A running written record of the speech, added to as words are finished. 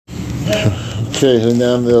Okay, and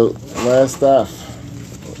now the last daf.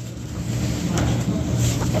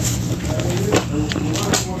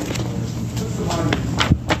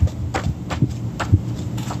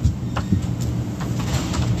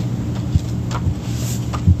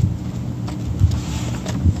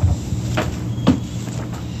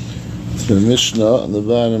 It's the Mishnah on the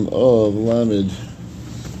bottom of Lamed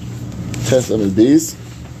Tes Amid Beis.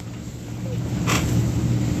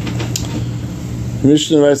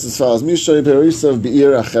 Mishnah writes as follows: Mishnah Perisa of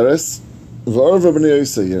Be'ir Acheres V'Orva B'nei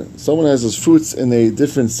Yisa here. Someone has his fruits in a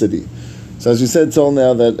different city. So as we said till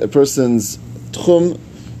now, that a person's tchum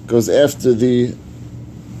goes after the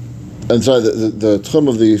tchum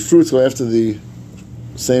of the fruits go after the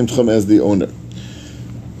same tchum as the owner.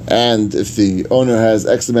 And if the owner has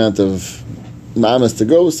X amount of ma'amas to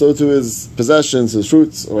go, so to his possessions, his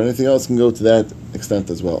fruits, or anything else can go to that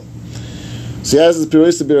extent as well. So he has his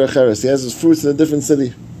pirisa biracheres, he has his fruits in a different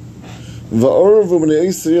city. And they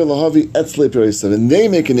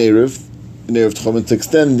make an eruv tchum, to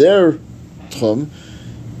extend their tchum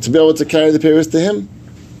to be able to carry the piris to him.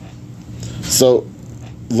 So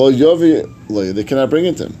lo yovi, they cannot bring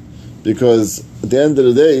it to him, because at the end of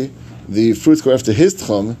the day, the fruits go after his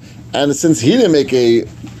tchum, and since he didn't make a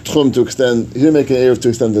tchum to extend, he didn't make an eruv to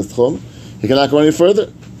extend his tchum, he cannot go any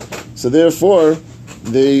further. So therefore,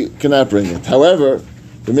 they cannot bring it. However,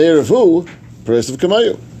 the mayor of who? Price of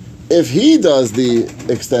Kamayu. If he does the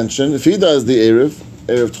extension, if he does the Erev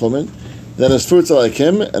Tchumen, then his fruits are like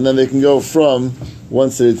him, and then they can go from one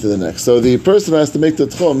city to the next. So the person who has to make the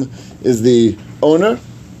Tchum is the owner,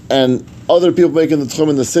 and other people making the Tchum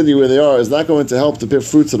in the city where they are is not going to help to pick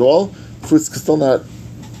fruits at all. Fruits can still not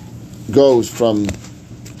go from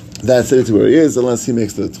that city to where he is unless he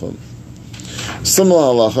makes the Tchum. Similar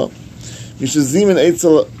halacha.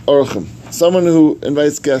 Someone who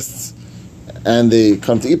invites guests and they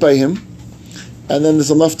come to eat by him, and then there's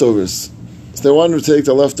some leftovers. So they want to take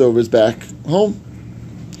the leftovers back home.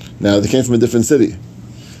 Now they came from a different city.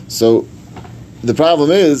 So the problem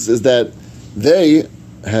is that they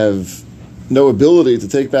have no ability to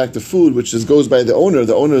take back the food, which goes by the owner.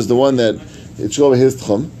 The owner is the one that it should go by his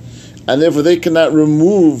tchum, and therefore they cannot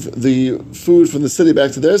remove the food from the city back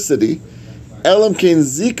to their city, unless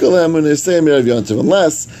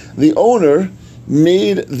the owner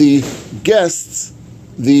made the guests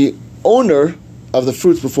the owner of the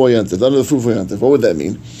fruits before Yantif, under the fruit before Yantif. What would that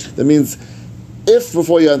mean? That means if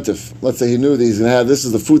before Yantif, let's say he knew that he's going to have, this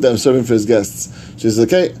is the food that I'm serving for his guests. So he says,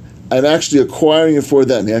 okay, I'm actually acquiring it for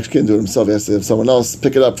them. He actually can't do it himself. He has to have someone else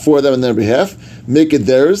pick it up for them on their behalf, make it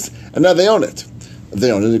theirs, and now they own it. If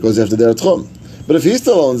they own it, it goes after their tchum. But if he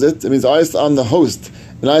still owns it, it means I'm the host,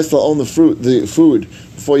 and I still own the food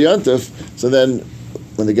before Yantif, so then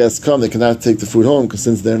when the guests come, they cannot take the food home, because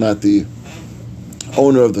since they're not the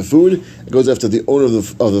owner of the food, it goes after the owner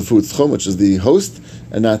of the food's tchum, which is the host,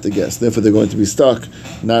 and not the guest. Therefore, they're going to be stuck,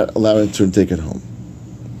 not allowing to take it home.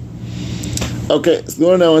 Okay, so the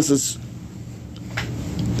Lord now wants to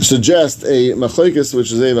suggest a machlekes,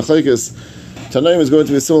 which is a machlekes. Tanaim is going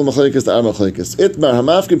to be a similar machlekes to our machlekes. Itmar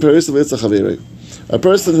hamafkid peris of Yitzchak Chavirei. A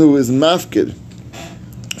person who is mafkid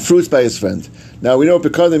fruits by his friend. Now we know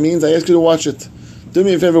what pekada means. I ask you to watch it. Do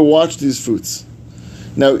me a favor, watch these fruits.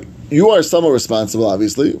 Now you are somewhat responsible,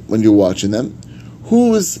 obviously, when you're watching them.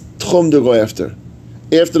 Who's tchum to go after?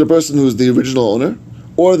 After the person who's the original owner,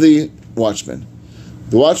 or the watchman?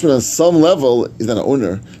 The watchman on some level is not an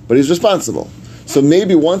owner, but he's responsible. So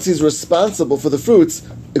maybe once he's responsible for the fruits,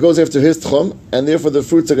 it goes after his tchum, and therefore the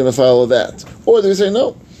fruits are going to follow that. Or they say,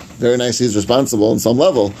 no, very nice, he's responsible on some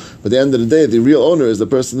level, but at the end of the day, the real owner is the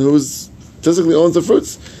person who's physically owns the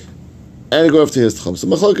fruits, and it go after his tchum. So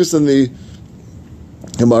machlokes in the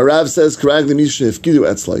Gemara, Rav says, Karagli Misha Ifkidu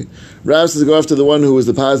Etzlai. Rav says, go after the one who was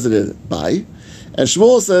deposited by, and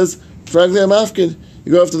Shmuel says, Karagli Amafkid,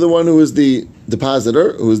 you go after the one who is the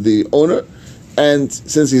depositor, who is the owner, and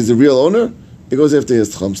since he's the real owner, it goes after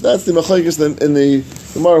his tchum. So that's the machlokes in the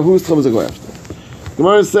Gemara, whose tchum does it go after?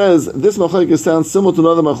 Gemara says, this machlokes sounds similar to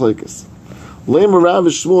another machlokes. Leim Rav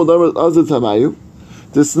Shmuel Davar Azad Tamayu.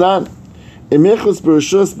 This not Emichus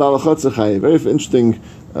Bereshus Balachot Zechai. Very interesting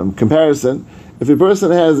comparison. If a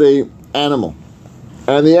person has a animal,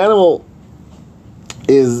 and the animal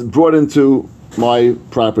is brought into my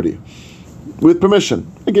property with permission,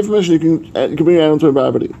 I give permission. You can bring your animal to my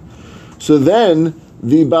property. So then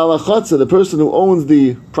the balachotza, the person who owns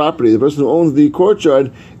the property, the person who owns the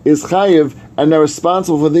courtyard, is chayiv, and they're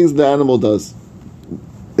responsible for things the animal does.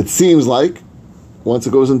 It seems like once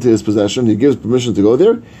it goes into his possession, he gives permission to go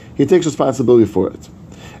there, he takes responsibility for it.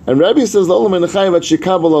 And Rabbi says,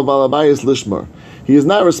 he is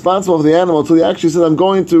not responsible for the animal until he actually says, I'm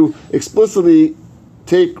going to explicitly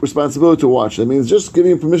take responsibility to watch it. That means just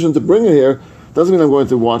giving him permission to bring it here doesn't mean I'm going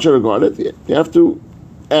to watch it or guard it. You have to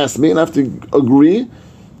ask me and have to agree,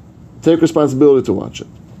 take responsibility to watch it.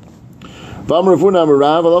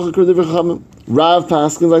 Rav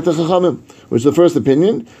Paskin like the Chachamim, which is the first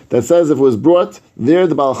opinion that says if it was brought there,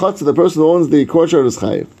 the Baal Chatzah, the person who owns the courtyard, is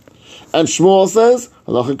chayiv. And Shmuel says,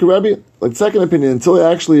 halacha k'Rebbe, like the second opinion, until he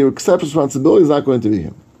actually accepts responsibility, is not going to be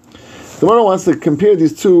him. The Gemara wants to compare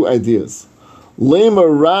these two ideas. Lema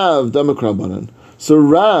Rav Damakrabanan. So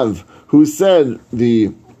Rav, who said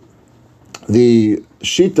the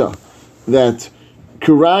shita that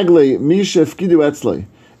kiragle mishef kidu etzlei,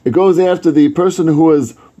 it goes after the person who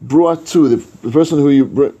was brought to, the person who you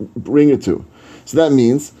bring it to. So that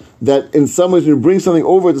means that in some ways when you bring something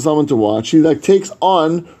over to someone to watch, he like takes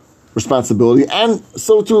on responsibility and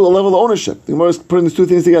so too a level of ownership. The Gemara is putting these two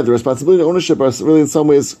things together. Responsibility and ownership are really in some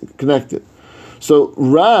ways connected. So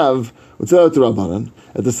Rav would say to Rabbanan,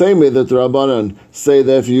 at the same way that the Rabbanan say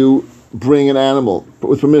that if you bring an animal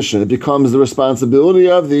with permission, it becomes the responsibility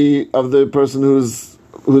of the person whose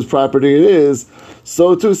property it is.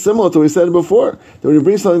 So too, similar to what we said before, that when you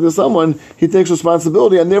bring something to someone, he takes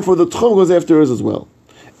responsibility, and therefore the tchum goes after yours as well.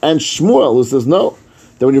 And Shmuel, who says no,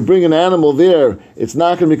 that when you bring an animal there, it's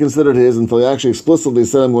not going to be considered his until he actually explicitly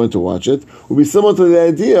said, I'm going to watch it, will be similar to the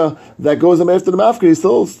idea that goes him after the mafka. He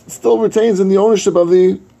still retains in the ownership of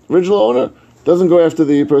the original owner, doesn't go after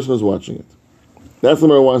the person who's watching it. That's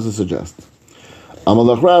what I wants to suggest.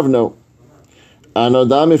 Amalach Rav, no.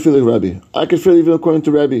 Anodame feeling Rebbe. I could feel even according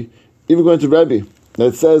to Rebbe, even going to Rebbe,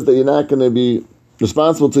 that says that you're not going to be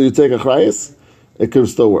responsible till you take a chrayas, it could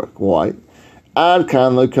still work. Why? Ad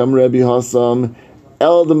kan lekam Rebbe hasam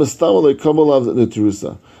el the mistamel lekabel of the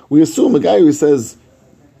terusa. We assume a guy who says,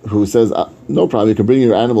 no problem, you can bring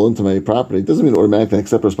your animal into my property. It doesn't mean automatically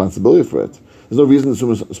accept responsibility for it. There's no reason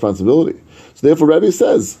to assume responsibility. So therefore, Rebbe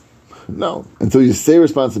says, no, until you say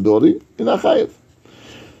responsibility, you're not chayiv.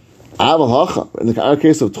 In the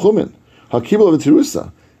case of Tchumen, Hakibel of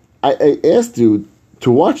Terusa, I asked you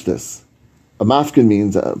to watch this. A mafkin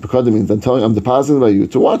means, because it means I'm depositing by you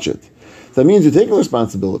to watch it. That means you're taking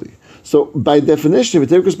responsibility. So by definition, if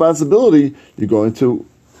you take responsibility, you're going to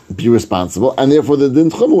be responsible, and therefore the din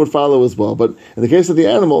Tchumen would follow as well. But in the case of the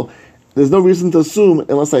animal, there's no reason to assume,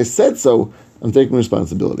 unless I said so, I'm taking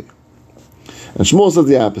responsibility. And Shmuel says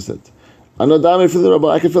the opposite. I can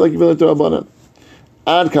feel like you're feeling to Rabbanan.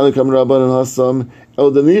 The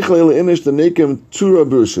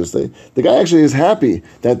guy actually is happy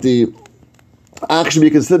that the action be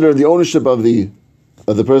considered the ownership of the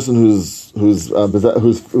person whose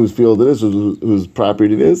field it is, whose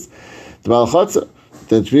property it is. The Baal Chatzah,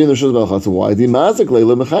 the tree in the Baal Chatzah. Why? The mazik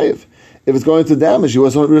leila mechayev. If it's going to damage, he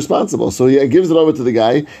wasn't responsible. So he gives it over to the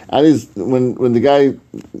guy, and when the guy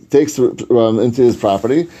takes it into his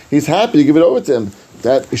property, he's happy to give it over to him.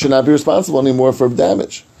 That he should not be responsible anymore for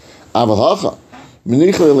damage. Avalacha,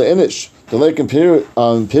 minichli leinish. The like compare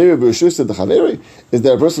b'rishus the chaveri. Is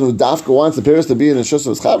there a person who dafka wants the parents to be in a shus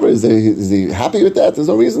of his chaver? Is he happy with that? There's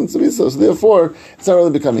no reason to be so. So therefore, it's not really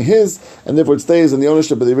becoming his, and therefore it stays in the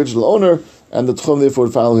ownership of the original owner, and the tchum therefore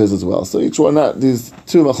would follow his as well. So each one, these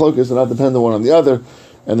two machlokas are not dependent one on the other,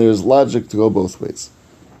 and there's logic to go both ways.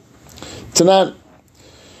 Tonight,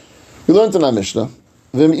 we learned in our Mishnah,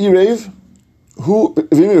 v'im irev.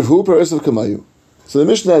 So the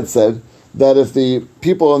Mishnah had said that if the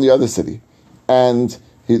people in the other city and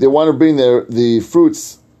they want to bring the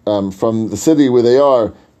fruits from the city where they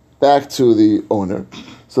are back to the owner,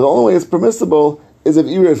 so the only way it's permissible is if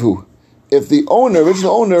Erev if the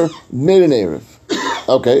original owner, made an Erev.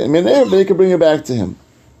 Okay, and made an Erev, then he can bring it back to him.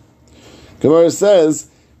 Gemara says,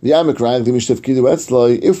 if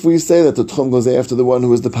we say that the Tchum goes after the one who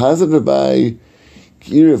was deposited by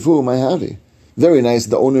Erev my havi. Very nice,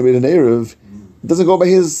 the owner made an Erev. It doesn't go by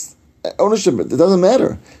his ownership. It doesn't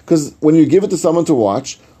matter. Because when you give it to someone to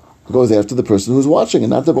watch, it goes after the person who's watching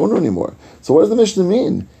and not the owner anymore. So what does the Mishnah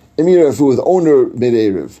mean? Erev, the owner made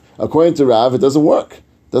Erev. According to Rav, it doesn't work.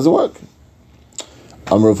 It doesn't work.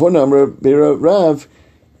 Where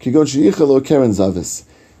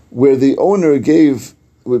the owner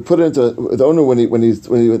put it into the owner when he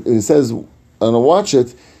says, I'm going to watch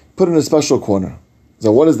it, put it in a special corner.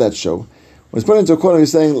 So what does that show? When it's put into a corner,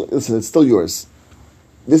 he's saying, listen, it's still yours.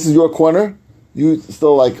 This is your corner. You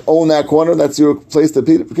still own that corner. That's your place to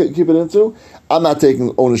keep it into. I'm not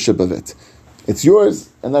taking ownership of it. It's yours,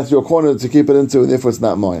 and that's your corner to keep it into, and therefore it's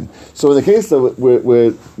not mine. So in the case of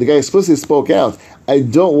where the guy explicitly spoke out, I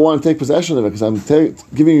don't want to take possession of it because I'm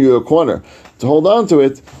giving you a corner to hold on to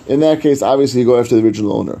it. In that case, obviously you go after the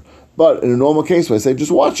original owner. But in a normal case, where I say just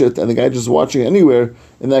watch it, and the guy just watching it anywhere,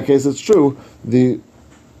 in that case it's true, the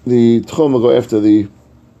tchum will go after the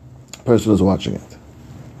person who's watching it.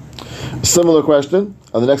 A similar question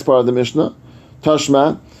on the next part of the Mishnah.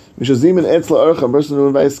 Tashma, Mishazimin Etzla Ercha, a person who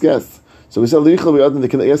invites guests. So we said,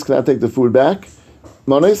 the guest cannot take the food back.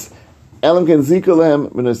 Monis, Elam can zika lehem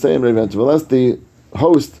v'nesayim reventiv. Unless the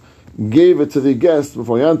host gave it to the guest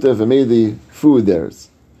before Yantif and made the food theirs.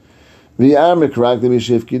 If you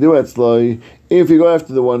go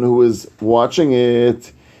after the one who is watching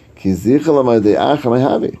it,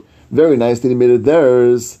 very nice that he made it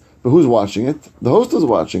theirs, but who's watching it? The host is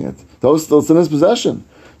watching it. The host still in his possession.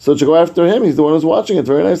 So to go after him, he's the one who's watching it.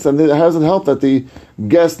 Very nice. And it hasn't helped that the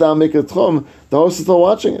guest now make a tchum. The host is still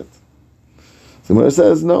watching it. So Gemara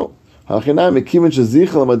says, no.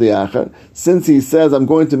 Since he says, I'm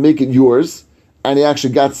going to make it yours, and he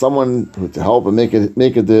actually got someone to help and make it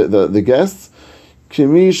the guests,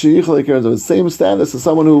 the same status as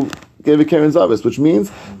someone who gave a Karen Zavis, which means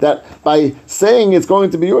that by saying it's going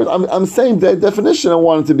to be yours, I'm saying by definition I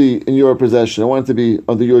want it to be in your possession, I want it to be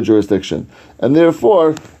under your jurisdiction. And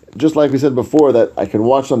therefore, just like we said before, that I can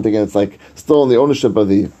watch something and it's like still in the ownership of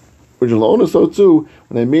the original owner, so too,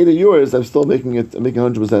 when I made it yours, I'm still making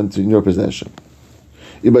 100% in your possession.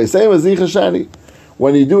 When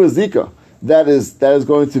you do a zika, that is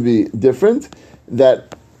going to be different.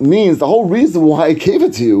 That means the whole reason why I gave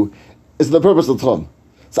it to you is for the purpose of tchum.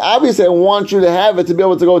 So obviously I want you to have it to be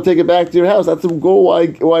able to go take it back to your house. That's the goal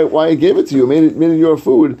why I gave it to you. Made it your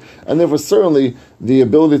food, and therefore certainly the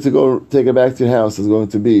ability to go take it back to your house is going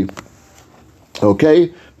to be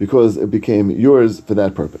okay because it became yours for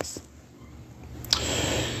that purpose.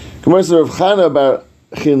 He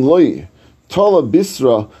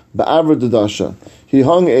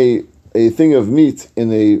hung a thing of meat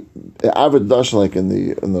in a avod dasha, like in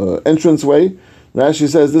the entranceway. Rashi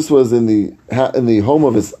says this was in the home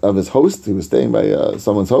of his host. He was staying by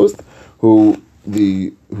someone's host who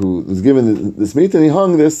was given this meat, and he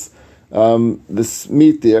hung this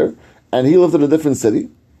meat there, and he lived in a different city.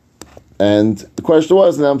 And the question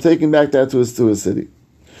was, now I'm taking back that to his city.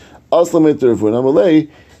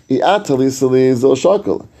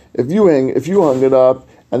 If you hung it up,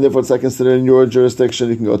 and therefore it's not considered in your jurisdiction,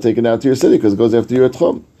 you can go take it out to your city because it goes after your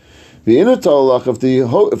tchum. If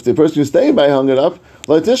the person who's staying by hung it up,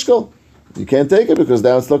 like tishkol, you can't take it because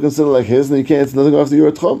now it's still considered like his, and it's nothing after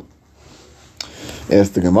your tchum.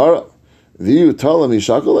 Ask the Gemara,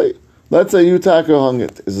 let's say you taka hung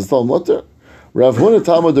it. Is it still mutter? Rav Huna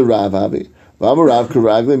Talmudo Rav Abi.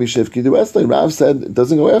 Rav said it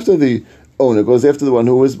doesn't go after the owner, it goes after the one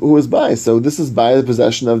who was by. So this is by the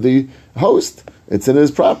possession of the host. It's in his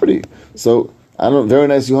property. So I don't know, very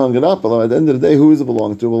nice you hung it up, although at the end of the day, who does it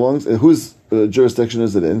belong to? Whose jurisdiction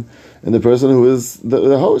is it in? And the person who is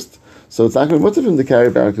the host. So it's not going to be much of him to carry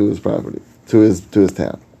it back to his property, to his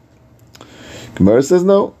town. Gemara says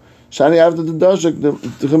no. Shani after the dashak the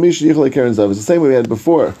chamish yichla karen zav. It's the same way we had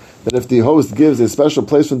before. That if the host gives a special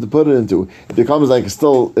place for him to put it into, it becomes like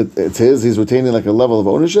still it's his. He's retaining like a level of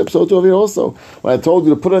ownership. So too over here also. When I told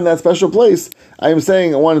you to put it in that special place, I am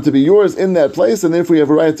saying I want it to be yours in that place, and therefore you have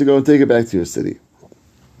a right to go and take it back to your city.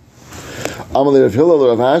 Amalei Rav Hillel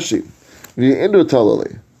or Rav Hashi, if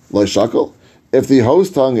the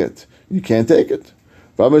host hung it, you can't take it.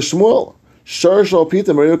 Rav Shmuel. That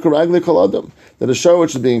a shor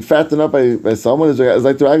which is being fattened up by someone is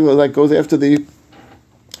like the ragla, like goes after the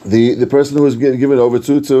person who was given over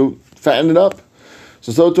to fatten it up.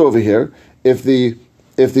 So too over here, if the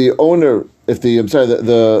host is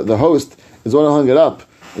the one who hung it up,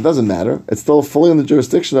 it doesn't matter. It's still fully in the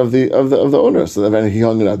jurisdiction of the owner. So that he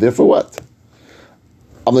hung it up. Therefore, what?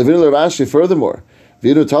 Furthermore,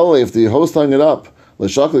 if the host hung it up,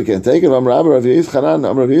 L'shakli can't take it. Allah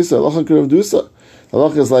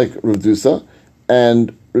is like Rav Dusa,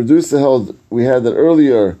 and Rav Dusa held. We had that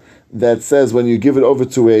earlier that says when you give it over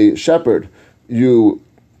to a shepherd, the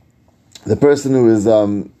person who was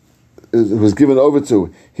given over to,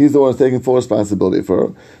 he's the one who's taking full responsibility for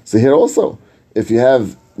it. So here also, if you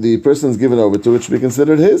have the person's given over to, it should be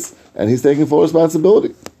considered his, and he's taking full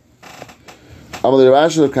responsibility. Go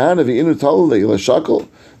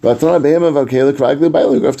after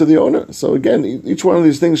the owner. So again, each one of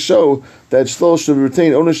these things show that still should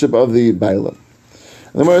retain ownership of the bailam.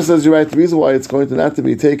 And the Gemara says, you're right, the reason why it's going to not to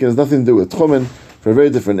be taken has nothing to do with tchumen, for a very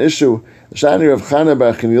different issue. There's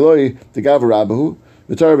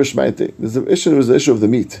an issue, was the issue of the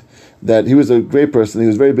meat, that he was a great person, he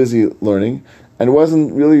was very busy learning, and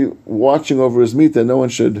wasn't really watching over his meat, that no one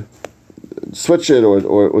should switch it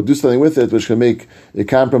or do something with it which can make it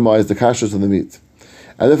compromise the kashrus of the meat.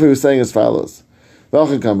 And therefore he was saying as follows. If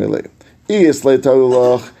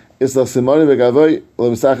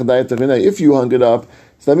you hung it up,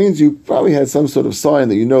 so that means you probably had some sort of sign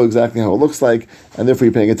that you know exactly how it looks like, and therefore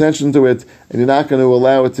you're paying attention to it, and you're not going to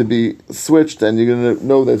allow it to be switched, and you're going to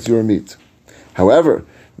know that's your meat. However,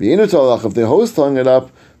 if the host hung it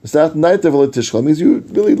up, means you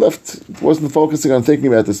really wasn't focusing on thinking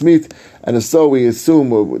about this meat, and if so, we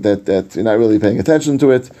assume that you're not really paying attention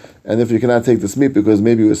to it, and if you cannot take this meat because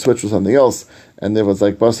maybe it was switched with something else, and if it's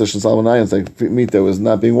like basar and salmonai, it's like meat that was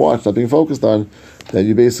not being watched, not being focused on, then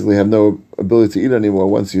you basically have no ability to eat anymore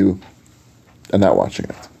once you are not watching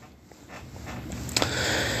it.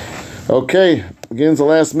 Okay, begins the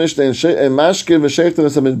last mishnah.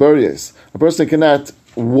 A person cannot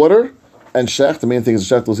water and shech. The main thing is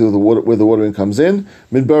shech. We'll see where the watering comes in.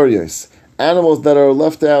 Midbariyos, animals that are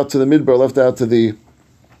left out to the midbar, left out to the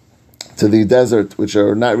desert, which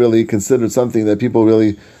are not really considered something that people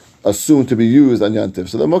really assume to be used on Yantiv.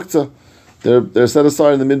 So they're muktzah. They're set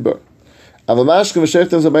aside in the midbar. You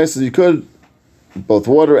could both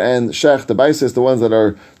water and shech, the baisis, the ones that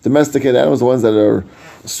are domesticated animals, the ones that are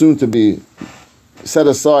soon to be set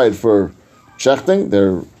aside for shechting.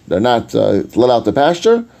 They're not let out to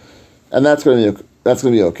pasture, and that's going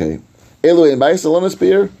to be okay. Eloi and baisis, lonas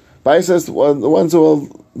beer, baisis, the ones who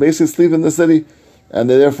will basically sleep in the city, and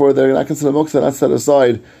therefore they're not considered muktzah, not set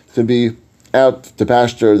aside to be out to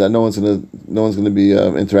pasture, that no one's going to be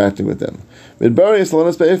interacting with them. Midbariyos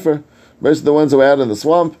lonas be'efer. Most of the ones who are out in the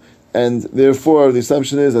swamp, and therefore the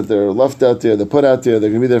assumption is that they're left out there, they're put out there,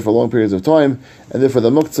 they're going to be there for long periods of time, and therefore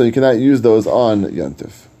the muktzah, you cannot use those on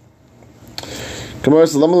Yantiv. Why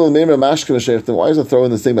is it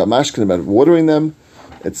throwing this thing about mashkin, about watering them?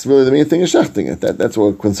 It's really the main thing is shechting it. That's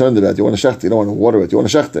what we're concerned about. You want to shecht it, you don't want to water it, you want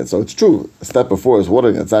to shecht it. So it's true. A step before is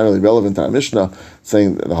watering it. It's not really relevant to our Mishnah,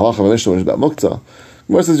 saying the halacha of a Mishnah is about muktzah.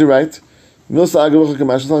 Gemara says you're right. A side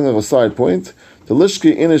point. Before you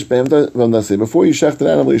shecht an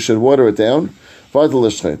animal, you should water it down. Why? It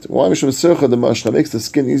makes the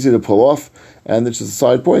skin easy to pull off, and it's just a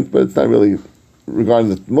side point, but it's not really regarding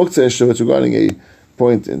the muktzah issue, it's regarding a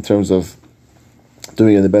point in terms of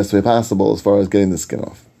doing it in the best way possible as far as getting the skin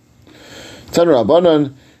off. So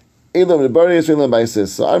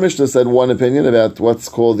our Mishnah said one opinion about what's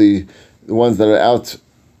called the ones that are out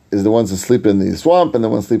is the ones that sleep in the swamp and the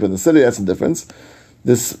ones that sleep in the city. That's the difference.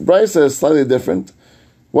 This Beitzah is slightly different.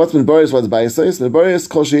 What's Midbariyos, what's Beitzah? Midbariyos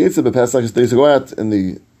kol sheyitzah b'Pesach, they used to go out in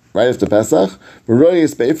the right after Pesach.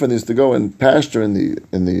 Meroyis be'ifan, they used to go and pasture in the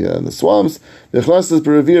swamps. V'chlasas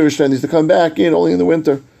b'revir v'shen, they used to come back in only in the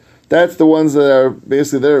winter. That's the ones that are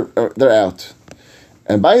basically they're out.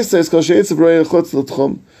 And Beitzah is kol sheyitzah b'royis chutz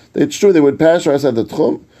l'tchum. It's true they would pasture outside the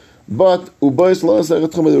tchum, but ubois lo asar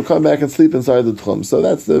tchum, they would come back and sleep inside the tchum. So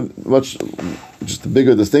that's just the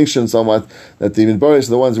bigger distinction somewhat, that the Midbariyos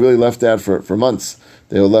are the ones really left out for months.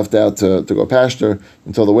 They were left out to go pasture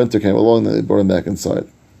until the winter came along, then they brought them back inside.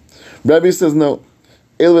 Rabbi says no.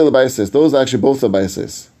 Those are actually both the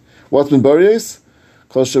baisis. What's Midbariyos?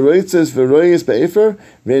 The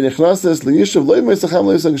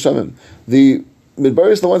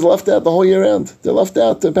Midbariyos are the ones left out the whole year round. They're left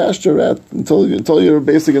out to pasture out until you're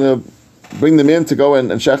basically going to bring them in to go and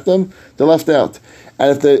shecht them. They're left out.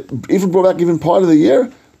 And if they even brought back even part of the year,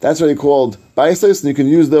 that's what they called baisis, and you can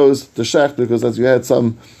use those to shecht because you had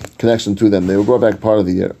some connection to them. They were brought back part of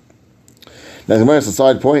the year. Now, the Gemara is a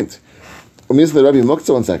side point. It means the Rebbe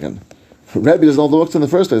muktzah 1 second. Rebbe doesn't hold the muktzah in the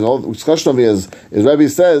first place. The whole discussion of it is Rebbe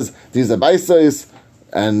says these are baisis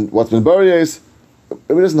and what's Midbariyos.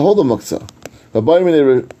 Rebbe doesn't hold the muktzah. But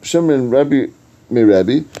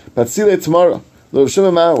tomorrow,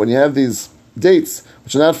 when you have these dates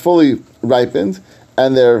which are not fully ripened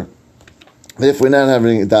and if we're not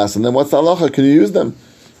having das, and then what's the halacha? Can you use them?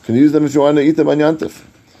 Can you use them if you want to eat them on Yantif?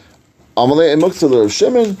 Amalei and muktzah of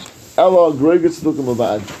Shimon, ela gregus tzedukah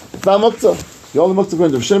mavad. It's not muktzah. The only muktzah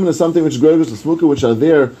according to Shimon is something which gregus and smukah, which are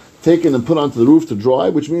there taken and put onto the roof to dry,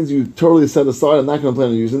 which means you totally set aside and not going to plan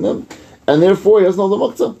on using them, and therefore he doesn't hold the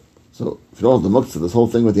muktzah. So if you don't hold the muktzah, this whole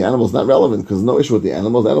thing with the animals is not relevant because there's no issue with the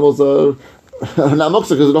animals. The animals are not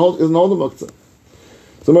muktzah because it doesn't hold the muktzah.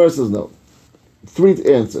 So Mara says no. 3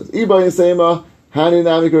 answers. This is like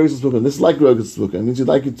gregus smukah. It means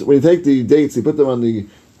when you take the dates, you put them on the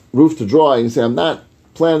roof to dry, and you say, I'm not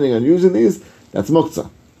planning on using these, that's muktzah,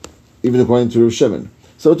 even according to Rav Shimon.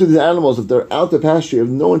 So to these animals, if they're out to pasture, you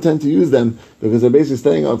have no intent to use them because they're basically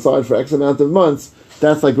staying outside for X amount of months,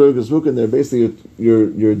 that's like gregus smukah, and they're basically,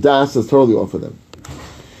 your das is totally off of them.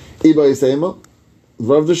 He's according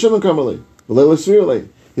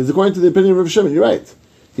to the opinion of Rav Shimon, you're right.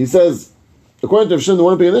 He says, according to Rav Shimon, there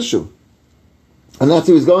wouldn't be an issue. And that's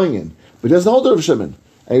who he's going in. But he doesn't hold the Rav Shimon.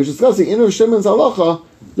 And he was discussing in Rav Shimon's halacha,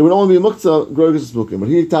 there would only be muktzah, grogus spukim. But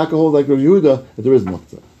he taka holds like Rav Yehuda that there is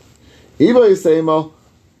muktzah. Iba is saying,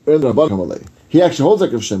 he actually holds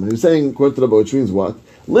like Rav Shimon. He's saying, according to the Rabbi, which means what?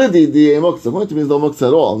 Lidi di muktzah. According to me, there's no muktzah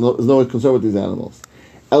at all. There's no concern with these animals.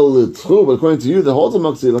 El litchu, but according to you, that holds a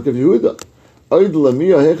muktzah like Rav Yehuda. You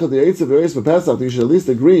should at least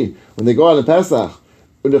agree when they go out in Pesach,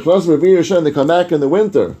 when they come back in the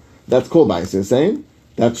winter. That's called Beitzah. Saying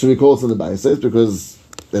that should be called in the Beitzah because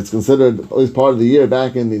it's considered at least part of the year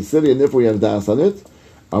back in the city, and therefore we have das on it.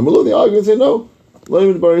 Amalu, the argument say no.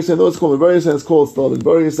 Lo Midbari saying no, it's called Midbari saying it's called still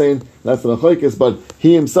Midbari saying that's the Machlekes, but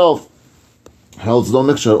he himself held no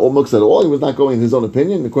mixture or muktzah at all. He was not going in his own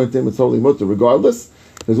opinion. According to him, it's totally mutter regardless.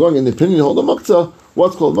 He was going in the opinion hold a muktzah.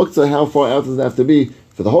 What's called muktzah? How far out does it have to be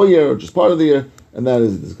for the whole year or just part of the year? And that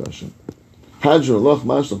is the discussion. Hadr loch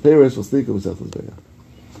mashal peres will speak of himself as beya.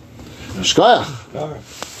 Shkayach.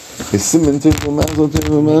 Is simen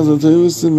mazel